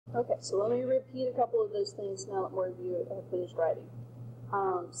Okay, so let me repeat a couple of those things now that more of you have finished writing.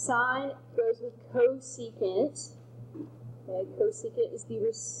 Sine goes with cosecant. Okay, cosecant is the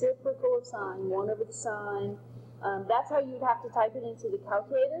reciprocal of sine, 1 over the sine. That's how you would have to type it into the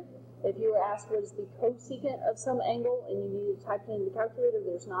calculator. If you were asked what is the cosecant of some angle and you needed to type it into the calculator,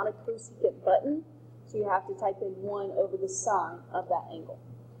 there's not a cosecant button, so you have to type in 1 over the sine of that angle.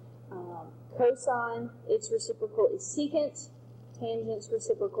 Cosine, its reciprocal is secant. Tangent's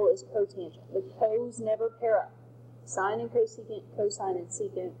reciprocal is cotangent. The cos never pair up. Sine and cosecant, cosine and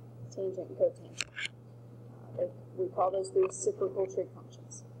secant, tangent and cotangent. We call those the reciprocal trig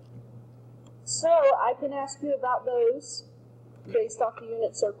functions. So I can ask you about those based off the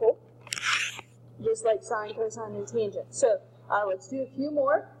unit circle, just like sine, cosine, and tangent. So let's do a few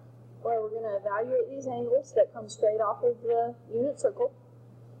more where we're going to evaluate these angles that come straight off of the unit circle.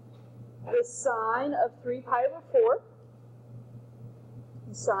 The sine of 3 pi over 4.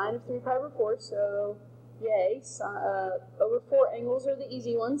 The sine of 3 pi over 4, so yay, over 4 angles are the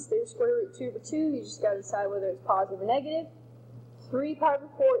easy ones. They're square root 2 over 2. You just got to decide whether it's positive or negative. 3 pi over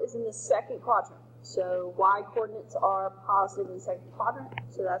 4 is in the second quadrant. So y coordinates are positive in the second quadrant.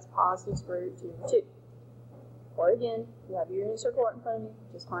 So that's positive square root 2 over 2. Or again, you have your unit circle right in front of you.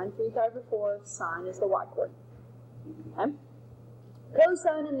 Just find 3 pi over 4. Sine is the y coordinate. Okay?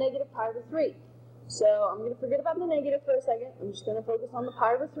 Cosine of negative pi over 3. So I'm going to forget about the negative for a second. I'm just going to focus on the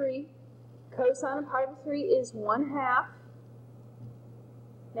pi over 3. Cosine of pi over 3 is 1/2.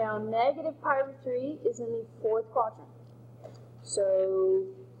 Now, negative pi over 3 is in the fourth quadrant. So,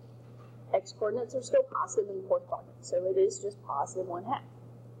 x-coordinates are still positive in the fourth quadrant. So it is just positive 1/2.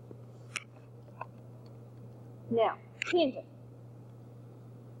 Now, tangent.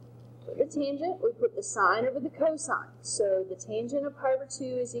 For the tangent, we put the sine over the cosine. So the tangent of pi over 2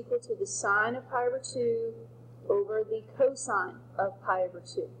 is equal to the sine of pi over 2 over the cosine of pi over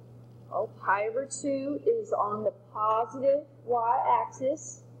 2. Well, pi over 2 is on the positive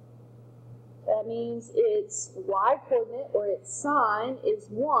y-axis. That means its y-coordinate, or its sine, is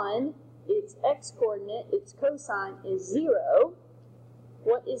 1. Its x-coordinate, its cosine, is 0.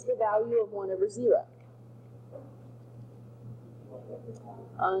 What is the value of 1 over 0?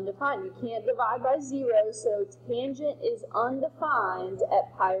 Undefined. You can't divide by 0, so tangent is undefined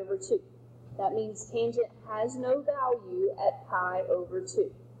at pi over 2. That means tangent has no value at pi over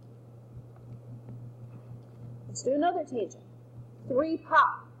 2. Let's do another tangent. 3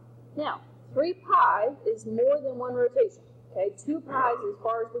 pi. Now, 3 pi is more than one rotation. Okay, 2 pi is as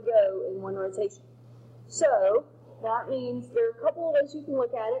far as we go in one rotation. So, that means there are a couple of ways you can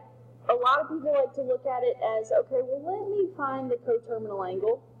look at it. A lot of people like to look at it as, okay, well, let me find the coterminal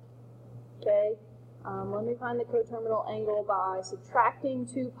angle. Okay, let me find the coterminal angle by subtracting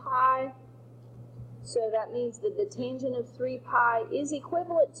 2 pi. So that means that the tangent of 3 pi is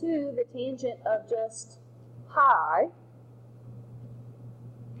equivalent to the tangent of just pi.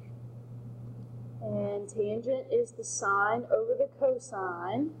 And tangent is the sine over the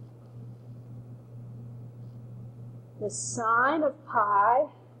cosine. The sine of pi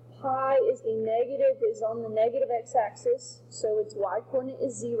is on the negative x-axis, so its y-coordinate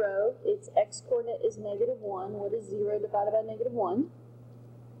is 0, its x-coordinate is negative 1. What is 0 divided by negative 1?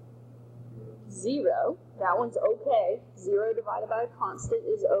 0. That one's okay. 0 divided by a constant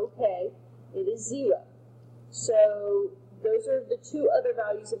is okay. It is 0. So those are the two other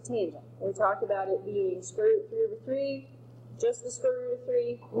values of tangent. We talked about it being square root 3 over 3, just the square root of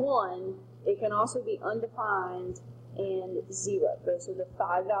 3, 1. It can also be undefined, and 0. Those are the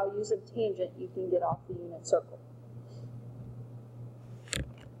 5 values of tangent you can get off the unit circle.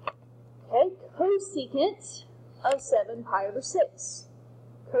 Okay, cosecant of 7 pi over 6.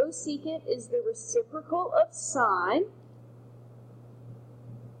 Cosecant is the reciprocal of sine.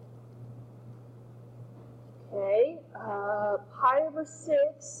 Okay, pi over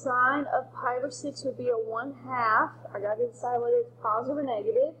 6, sine of pi over 6 would be a 1/2. I got to decide whether it's positive or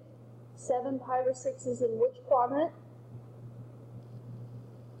negative. 7 pi over 6 is in which quadrant?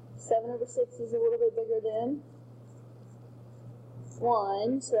 7 over 6 is a little bit bigger than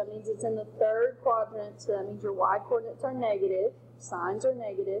 1, so that means it's in the third quadrant, so that means your y-coordinates are negative, sines are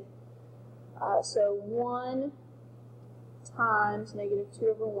negative. So 1 times negative 2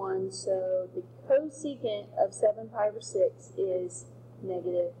 over 1, so the cosecant of 7 pi over 6 is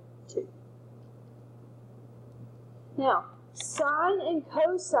negative 2. Now, sine and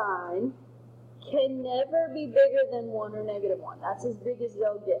cosine can never be bigger than 1 or negative 1. That's as big as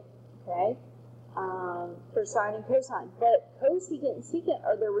they'll get, okay, for sine and cosine. But cosecant and secant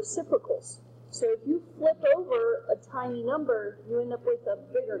are their reciprocals. So if you flip over a tiny number, you end up with a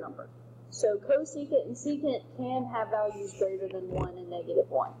bigger number. So cosecant and secant can have values greater than 1 and negative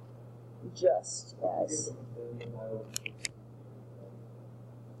 1, just as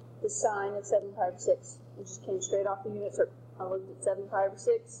the sine of 7 pi over 6. It just came straight off the unit circle. I looked at 7 pi over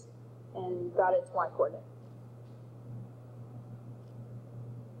 6 and got its y coordinate.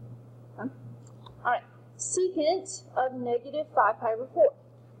 Okay. Alright, secant of negative 5 pi over 4.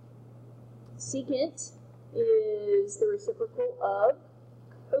 Secant is the reciprocal of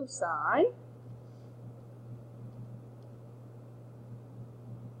cosine.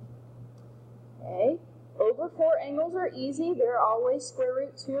 Okay, over 4 angles are easy. They're always square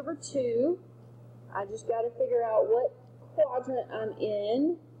root 2 over 2. I just got to figure out what quadrant I'm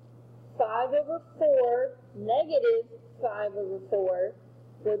in. 5 over 4, negative 5 over 4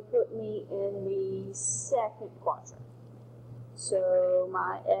 would put me in the second quadrant. So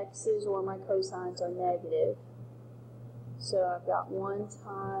my x's or my cosines are negative. So I've got 1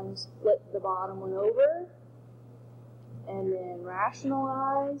 times, flip the bottom one over, and then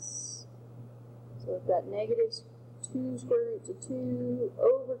rationalize. So we've got negative 2 square root to 2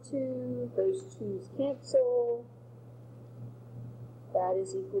 over 2. Those 2's cancel. That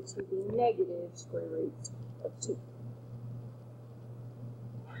is equal to the negative square root of 2.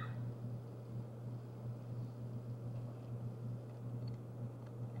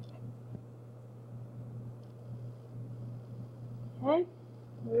 Okay,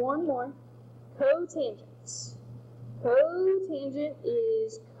 one more. Cotangents. Cotangent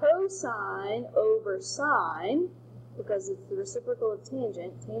is cosine over sine, because it's the reciprocal of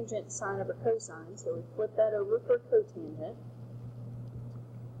tangent. Tangent, sine over cosine, so we flip that over for cotangent.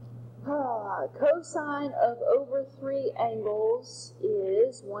 Cosine of over 3 angles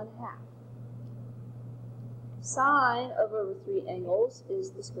is 1/2. Sine of over 3 angles is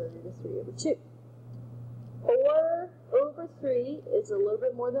the square root of 3 over 2. 4 over 3 is a little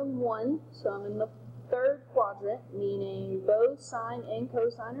bit more than 1, so I'm in the third quadrant, meaning both sine and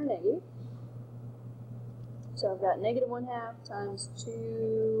cosine are negative. So I've got negative 1/2 times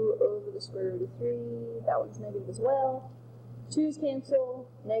 2 over the square root of 3. That one's negative as well. 2's cancel.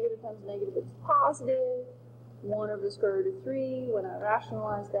 Negative times negative is positive. 1 over the square root of 3, when I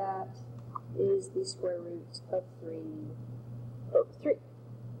rationalize that, is the square root of 3 over 3.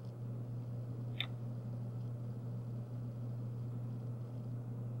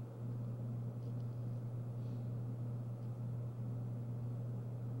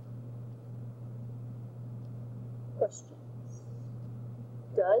 Questions?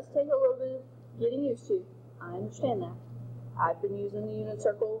 Does take a little bit of getting used to. I understand that. I've been using the unit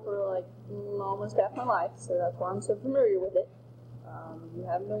circle for like almost half my life, so that's why I'm so familiar with it. You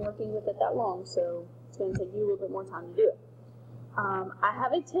haven't been working with it that long, so it's going to take you a little bit more time to do it. I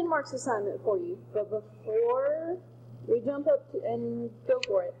have a 10 marks assignment for you, but before we jump up and go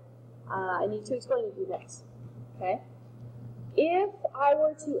for it, I need to explain a few things. Okay? If I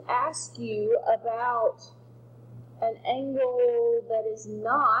were to ask you about an angle that is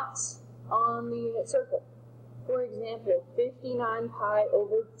not on the unit circle, for example, 59 pi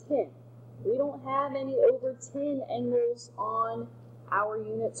over 10. We don't have any over 10 angles on our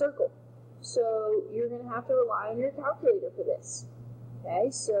unit circle. So you're going to have to rely on your calculator for this. Okay,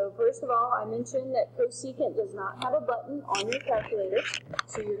 so first of all, I mentioned that cosecant does not have a button on your calculator,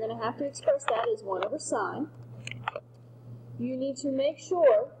 so you're going to have to express that as 1 over sine. You need to make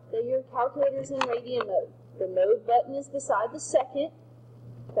sure that your calculator is in radian mode. The mode button is beside the second.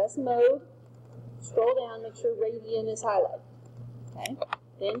 Press mode. Scroll down, make sure radian is highlighted. Okay?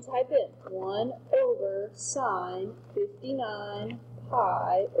 Then type in 1 over sine 59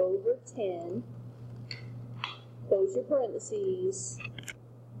 pi over 10. Close your parentheses.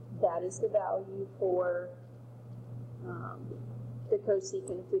 That is the value for the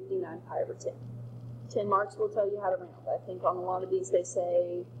cosecant of 59 pi over 10. 10 marks will tell you how to round. I think on a lot of these they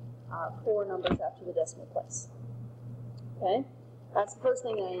say 4 numbers after the decimal place. Okay? That's the first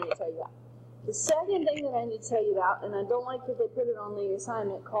thing that I need to tell you about. The second thing that I need to tell you about, and I don't like that they put it on the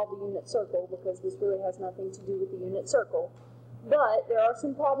assignment called the unit circle, because this really has nothing to do with the unit circle, but there are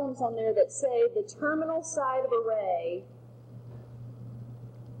some problems on there that say the terminal side of a ray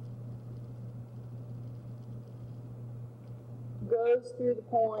goes through the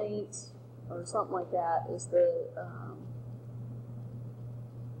point, or something like that is the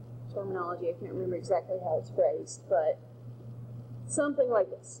terminology. I can't remember exactly how it's phrased, but something like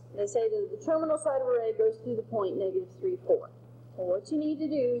this. They say that the terminal side of a ray goes through the point negative 3, 4. Well, what you need to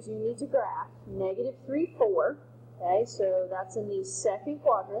do is you need to graph negative 3, 4. Okay, so that's in the second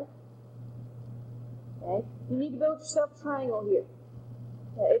quadrant. Okay, you need to build yourself a triangle here.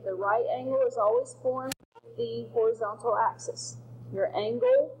 Okay, the right angle is always formed with the horizontal axis. Your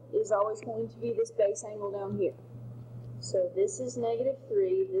angle is always going to be this base angle down here. So this is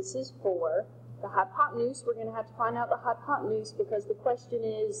 -3, this is 4. The hypotenuse, we're going to have to find out the hypotenuse because the question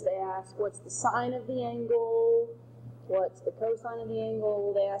is, they ask what's the sine of the angle, what's the cosine of the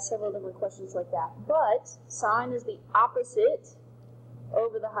angle. They ask several different questions like that. But sine is the opposite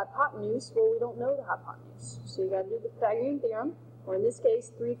over the hypotenuse. Well, we don't know the hypotenuse. So you got to do the Pythagorean theorem, or in this case,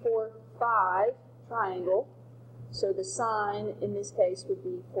 3, 4, 5 triangle. So the sine in this case would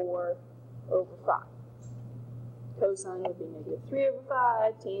be 4 over 5. Cosine would be -3 over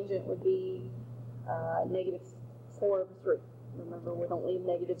 5. Tangent would be -4 over 3. Remember, we don't leave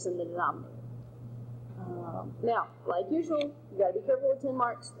negatives in the denominator. Now, like usual, you got to be careful with 10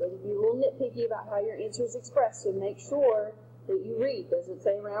 marks. They'll be a little nitpicky about how your answer is expressed, so make sure that you read. Does it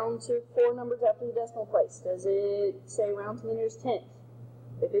say round to 4 numbers after the decimal place? Does it say round to the nearest tenth?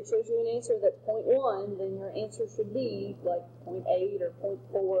 If it shows you an answer that's 0.1, then your answer should be like 0.8 or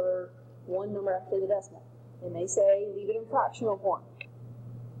 0.4, one number after the decimal. It may say leave it in fractional form.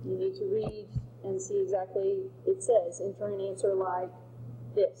 You need to read and see exactly it says. Enter an answer like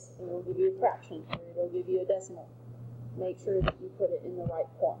this, and it'll give you a fraction, or it'll give you a decimal. Make sure that you put it in the right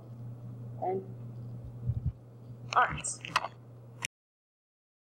form. Okay? All right.